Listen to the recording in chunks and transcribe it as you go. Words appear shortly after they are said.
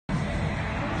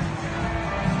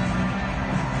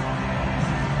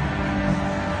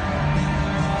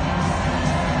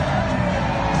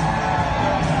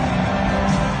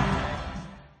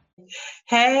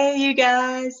Hey, you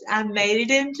guys, I made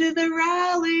it into the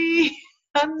rally.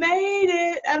 I made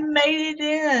it. I made it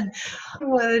in.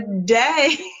 What a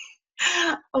day.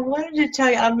 I wanted to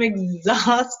tell you I'm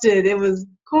exhausted. It was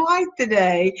quite the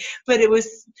day, but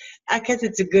I guess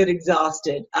it's a good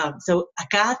exhausted. So I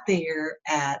got there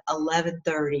at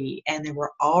 11:30 and they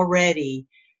were already,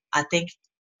 I think,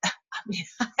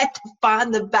 I had to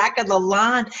find the back of the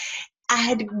line. I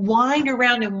had to wind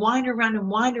around and wind around and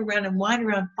wind around and wind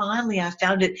around. Finally, I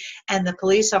found it, and the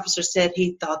police officer said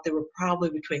he thought there were probably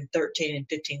between 13 and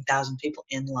 15,000 people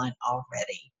in line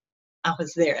already. I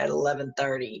was there at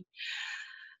 11:30.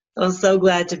 I was so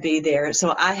glad to be there.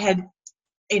 So I had,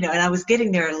 and I was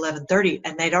getting there at 11:30,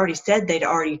 and they'd already said they'd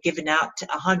already given out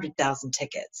 100,000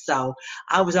 tickets. So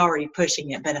I was already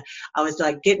pushing it, but I was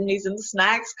like getting me some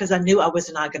snacks because I knew I was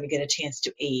not going to get a chance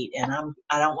to eat, and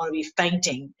I don't want to be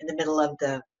fainting in the middle of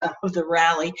the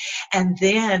rally. And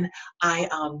then I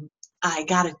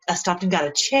stopped and got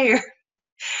a chair.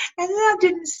 And then I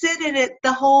didn't sit in it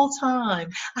the whole time.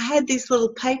 I had these little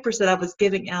papers that I was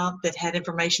giving out that had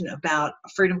information about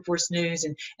Freedom Force News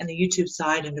and the YouTube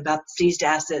site and about seized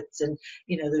assets and,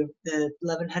 the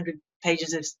 1,100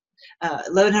 pages of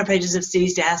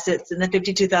seized assets and the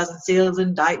 52,000 seals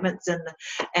indictments and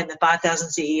the 5,000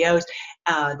 CEOs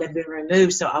that had been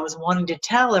removed. So I was wanting to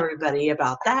tell everybody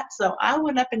about that. So I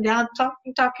went up and down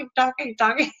talking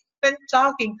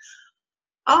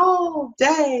all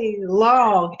day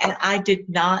long, and I did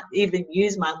not even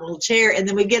use my little chair. And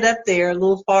then we get up there a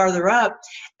little farther up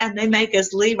and they make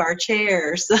us leave our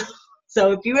chairs.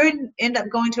 So if you end up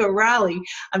going to a rally,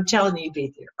 I'm telling you,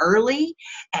 be there early,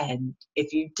 and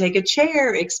if you take a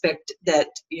chair, expect that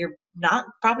you're not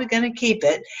probably going to keep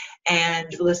it.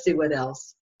 And let's see what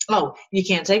else. Oh, you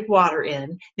can't take water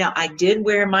in. Now, I did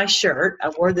wear my shirt. I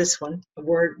wore this one. I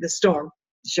wore the Storm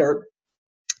shirt,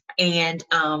 and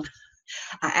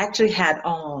I actually had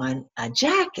on a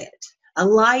jacket, a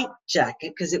light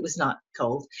jacket, because it was not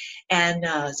cold. And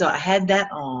so I had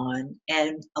that on,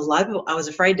 and a lot of people, I was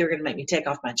afraid they were going to make me take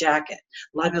off my jacket.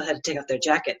 A lot of people had to take off their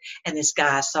jacket. And this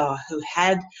guy I saw who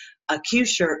had a Q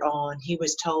shirt on, he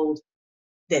was told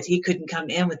that he couldn't come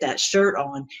in with that shirt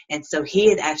on. And so he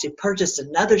had actually purchased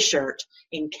another shirt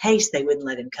in case they wouldn't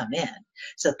let him come in.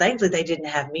 So thankfully they didn't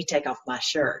have me take off my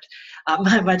shirt,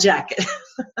 my jacket,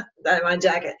 my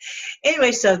jacket.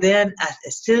 Anyway, so then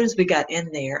as soon as we got in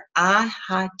there, I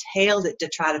hightailed it to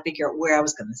try to figure out where I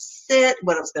was going to sit,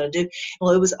 what I was going to do.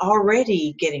 Well, it was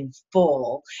already getting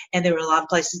full, and there were a lot of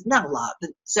places, not a lot,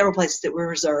 but several places that were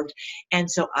reserved. And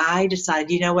so I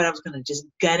decided, I was going to just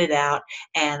gut it out,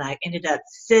 and I ended up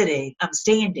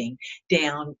standing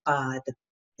down by the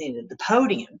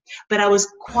podium, but I was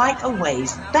quite a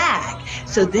ways back.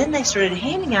 So then they started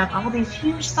handing out all these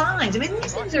huge signs. I mean,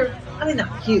 these things are,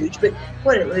 not huge, but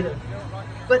whatever, a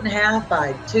foot and a half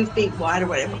by 2 feet wide or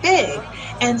whatever, big.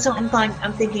 And so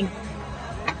I'm thinking,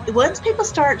 once people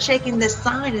start shaking this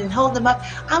sign and holding them up,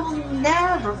 I will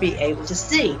never be able to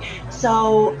see.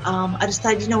 So I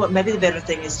decided, maybe the better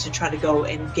thing is to try to go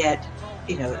and get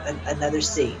another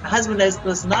seat. My husband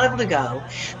was not able to go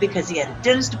because he had a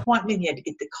dentist appointment. He had to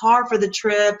get the car for the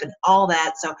trip and all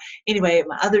that. So anyway,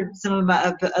 some of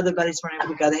my other buddies weren't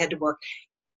able to go. They had to work.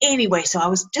 Anyway, so I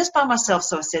was just by myself.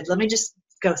 So I said, let me just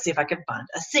go see if I can find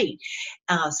a seat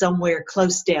somewhere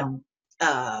close down.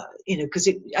 Because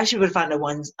I should be able to find a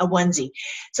onesie.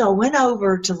 So I went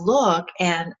over to look,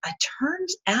 and it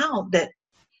turns out that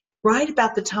right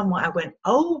about the time when I went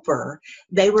over,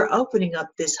 they were opening up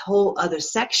this whole other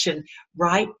section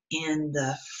right in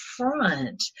the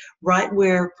front, right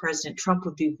where President Trump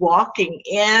would be walking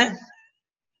in.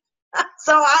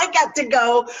 So I got to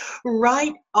go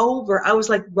right over. I was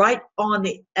like right on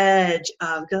the edge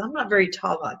of, because I'm not very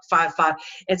tall, like 5'5",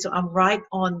 and so I'm right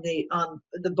on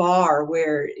the bar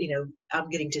where I'm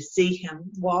getting to see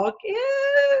him walk in.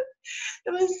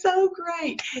 It was so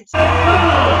great.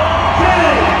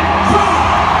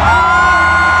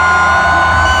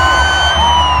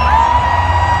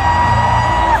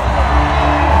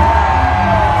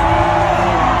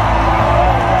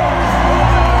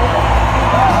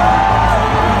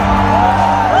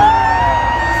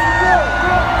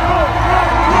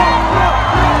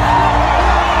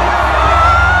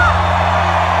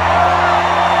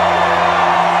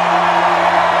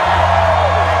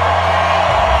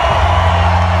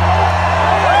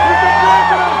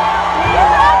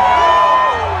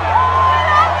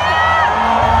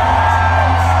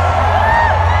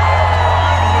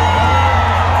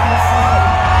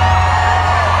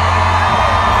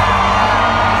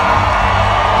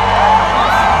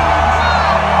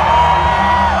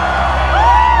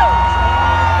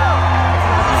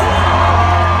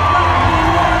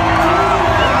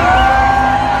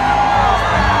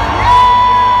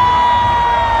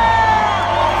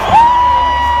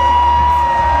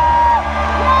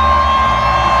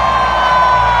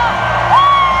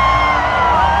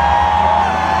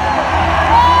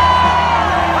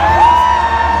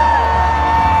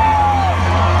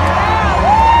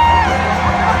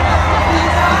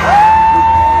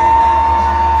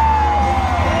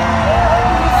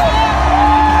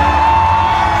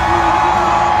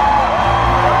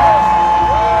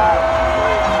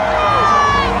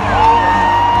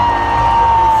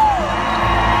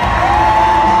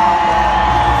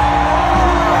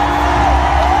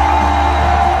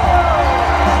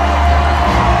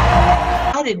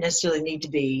 necessarily need to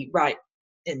be right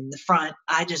in the front.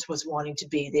 I just was wanting to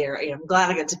be there. And I'm glad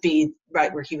I got to be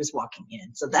right where he was walking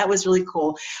in. So that was really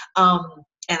cool.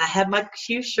 And I had my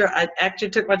Q shirt. I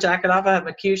actually took my jacket off. I had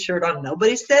my Q shirt on.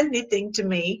 Nobody said anything to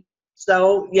me.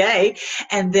 So yay.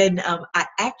 And then I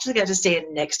actually got to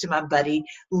stand next to my buddy,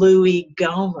 Louis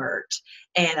Gomert.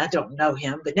 And I don't know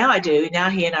him, but now I do. Now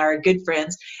he and I are good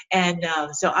friends. And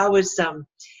so I was,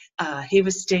 he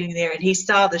was standing there and he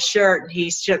saw the shirt and he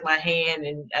shook my hand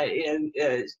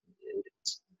and,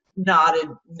 nodded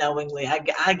knowingly.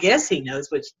 I guess he knows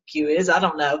what Q is. I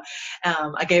don't know.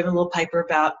 I gave him a little paper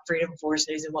about Freedom Force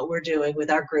News and what we're doing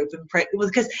with our group, and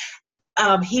because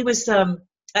he was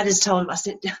I just told him, I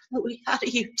said, Louis, how do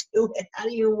you do it? How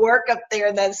do you work up there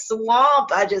in that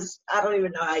swamp? I don't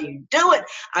even know how you do it.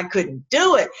 I couldn't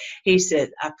do it. He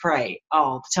said, I pray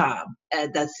all the time.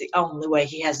 And that's the only way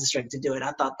he has the strength to do it.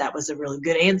 I thought that was a really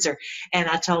good answer. And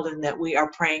I told him that we are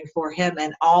praying for him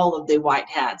and all of the white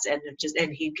hats. And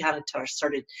he kind of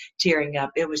started tearing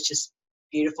up. It was just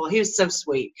beautiful. He was so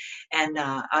sweet. And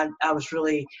I was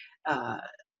really,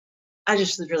 I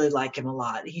just really like him a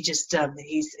lot. He just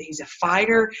he's a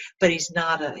fighter, but he's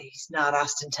not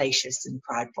ostentatious and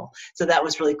prideful. So that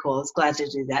was really cool. I was glad to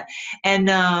do that. And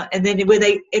then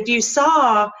if you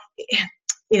saw,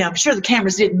 I'm sure the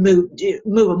cameras didn't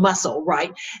move a muscle,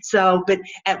 right? So, but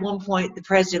at one point the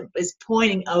president is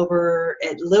pointing over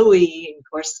at Louis, and of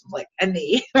course, like at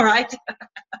me, right?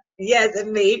 Yes,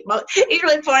 and me. He's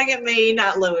really pointing at me,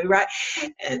 not Louis, right?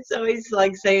 And so he's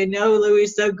like saying, "No, Louis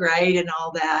is so great," and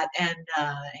all that. And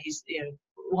he's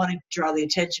wanting to draw the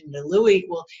attention to Louis.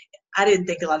 Well, I didn't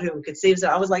think a lot of people could see him, so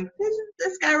I was like,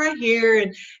 "This guy right here,"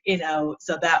 and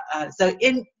so that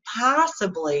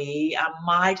possibly I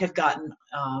might have gotten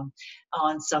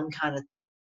on some kind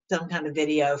of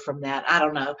video from that. I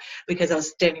don't know, because I was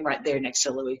standing right there next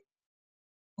to Louis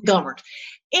Gomert.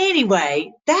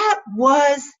 Anyway, that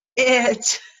was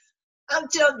it.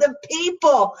 Until the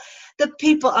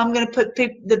people, I'm going to put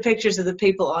the pictures of the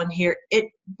people on here. It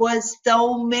was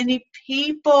so many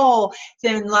people.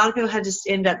 Then a lot of people had to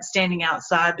end up standing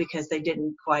outside because they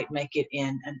didn't quite make it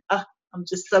in. And I'm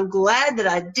just so glad that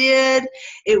I did.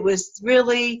 It was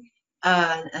really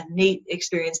a neat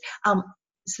experience.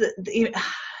 So,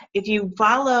 if you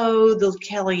follow the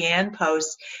Kellyanne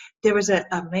posts, there was a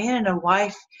man and a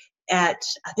wife at,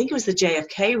 I think it was the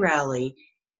JFK rally,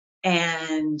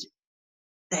 and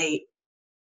they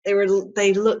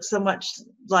looked so much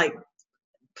like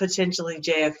potentially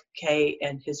JFK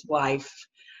and his wife.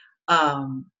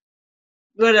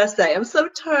 What did I say? I'm so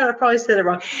tired. I probably said it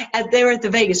wrong. They were at the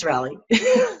Vegas rally. Did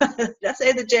I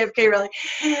say the JFK rally?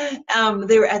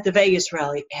 They were at the Vegas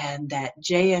rally, and that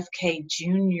JFK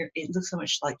Jr., it looks so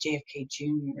much like JFK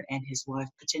Jr. and his wife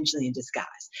potentially in disguise.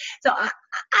 So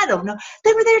I don't know.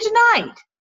 They were there tonight.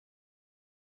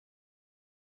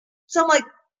 So I'm like,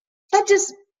 that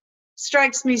just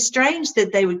strikes me strange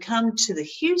that they would come to the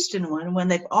Houston one when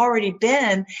they've already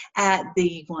been at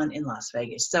the one in Las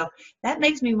Vegas. So that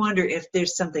makes me wonder if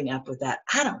there's something up with that.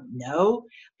 I don't know,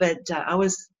 but I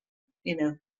was,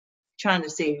 trying to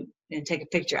see and take a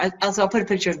picture. I'll put a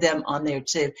picture of them on there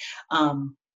too.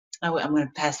 I'm going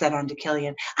to pass that on to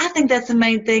Kellyanne. I think that's the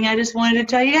main thing. I just wanted to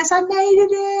tell you guys I made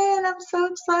it in. I'm so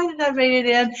excited I made it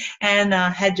in, and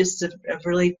had just a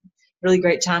really, really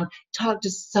great time. Talked to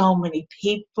so many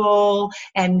people,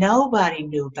 and nobody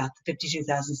knew about the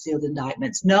 52,000 sealed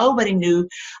indictments. Nobody knew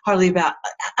hardly about.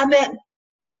 I met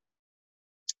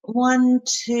one,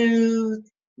 two,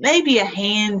 maybe a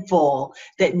handful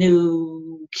that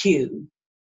knew Q,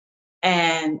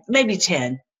 and maybe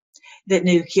 10 that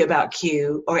knew about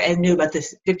Q and knew about the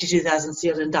 52,000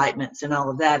 sealed indictments and all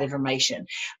of that information.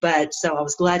 But so I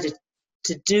was glad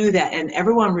to do that, and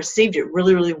everyone received it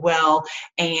really, really well.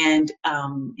 And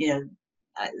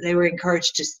they were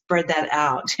encouraged to spread that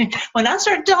out. When I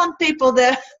started telling people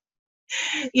that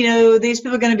these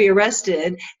people are going to be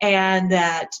arrested and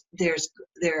that that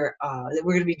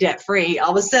we're going to be debt free,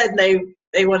 all of a sudden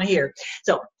they want to hear.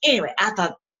 So anyway, I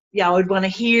thought y'all would want to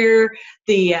hear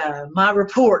my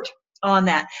report on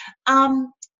that. I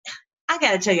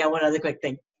got to tell you one other quick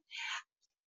thing.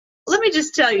 Let me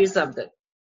just tell you something.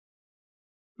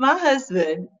 My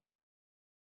husband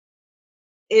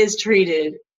is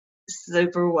treated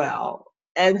super well.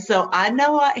 And so I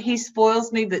know he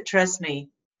spoils me, but trust me,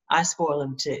 I spoil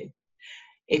him too.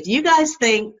 If you guys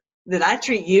think that I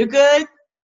treat you good,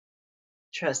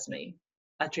 trust me,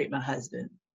 I treat my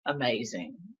husband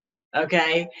amazing.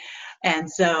 Okay? And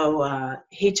so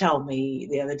he told me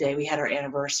the other day, we had our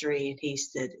anniversary, and he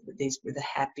said that these were the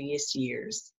happiest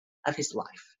years of his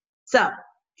life. So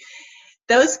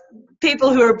those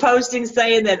people who are posting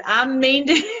saying that I'm mean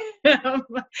to him,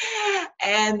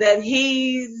 and that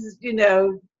he's,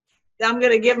 I'm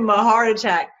going to give him a heart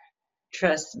attack.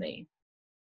 Trust me.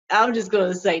 I'm just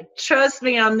going to say, trust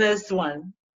me on this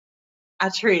one. I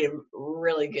treat him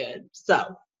really good.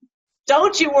 So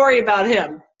don't you worry about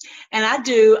him. And I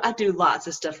do lots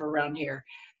of stuff around here.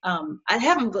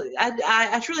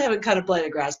 I truly haven't cut a blade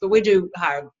of grass, but we do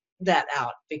hire that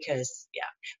out because, yeah,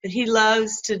 but he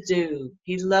loves to do.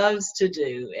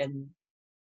 And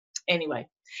anyway,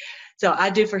 so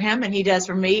I do for him and he does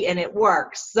for me and it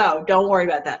works. So don't worry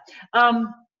about that.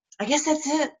 I guess that's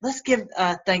it. Let's give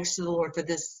thanks to the Lord for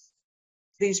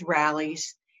these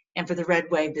rallies and for the red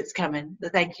wave that's coming.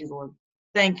 Thank you, Lord.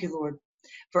 Thank you, Lord,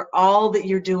 for all that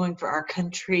you're doing for our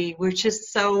country. We're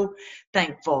just so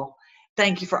thankful.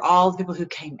 Thank you for all the people who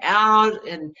came out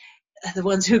and the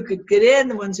ones who could get in,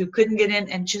 the ones who couldn't get in,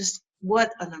 and just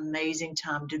what an amazing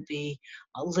time to be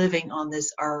living on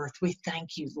this earth. We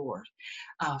thank you, Lord,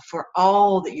 for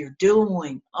all that you're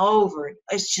doing over.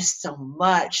 It's just so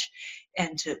much.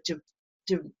 And to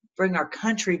bring our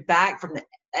country back from the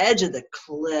edge of the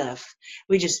cliff.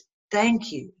 We just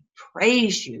thank you,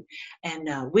 praise you,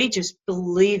 and we just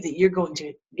believe that you're going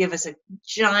to give us a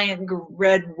giant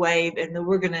red wave, and that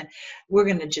we're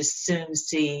gonna just soon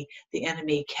see the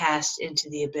enemy cast into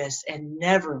the abyss, and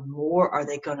never more are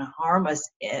they going to harm us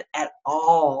at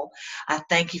all. I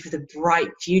thank you for the bright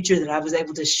future that I was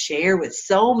able to share with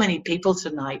so many people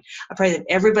tonight. I pray that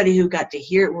everybody who got to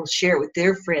hear it will share it with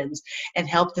their friends and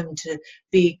help them to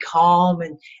be calm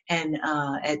and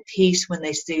at peace when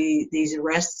they see these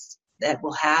arrests that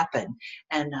will happen.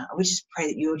 And we just pray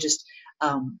that you'll just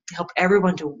help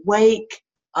everyone to wake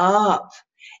up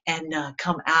and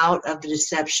come out of the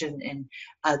deception, and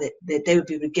that they would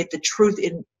be able to get the truth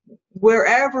in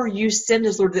wherever you send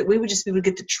us, Lord, that we would just be able to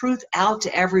get the truth out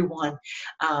to everyone,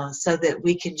 so that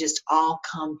we can just all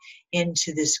come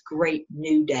into this great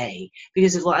new day.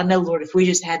 Because I know, Lord, if we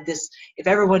just had this, if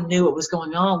everyone knew what was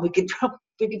going on, we could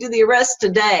do the arrest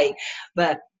today.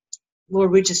 But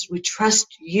Lord, we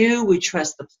trust you. We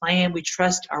trust the plan. We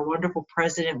trust our wonderful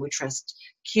president. We trust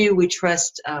Q. We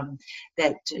trust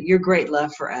that your great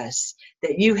love for us,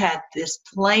 that you had this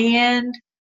planned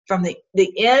from the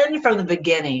end, from the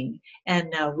beginning.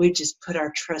 And we just put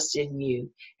our trust in you,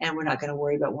 and we're not going to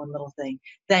worry about one little thing.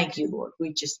 Thank you, Lord.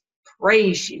 We just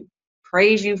praise you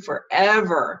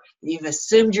forever. You've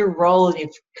assumed your role, and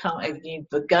you've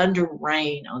begun to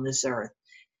reign on this earth.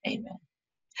 Amen.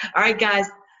 All right, guys.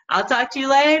 I'll talk to you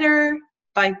later.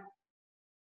 Bye.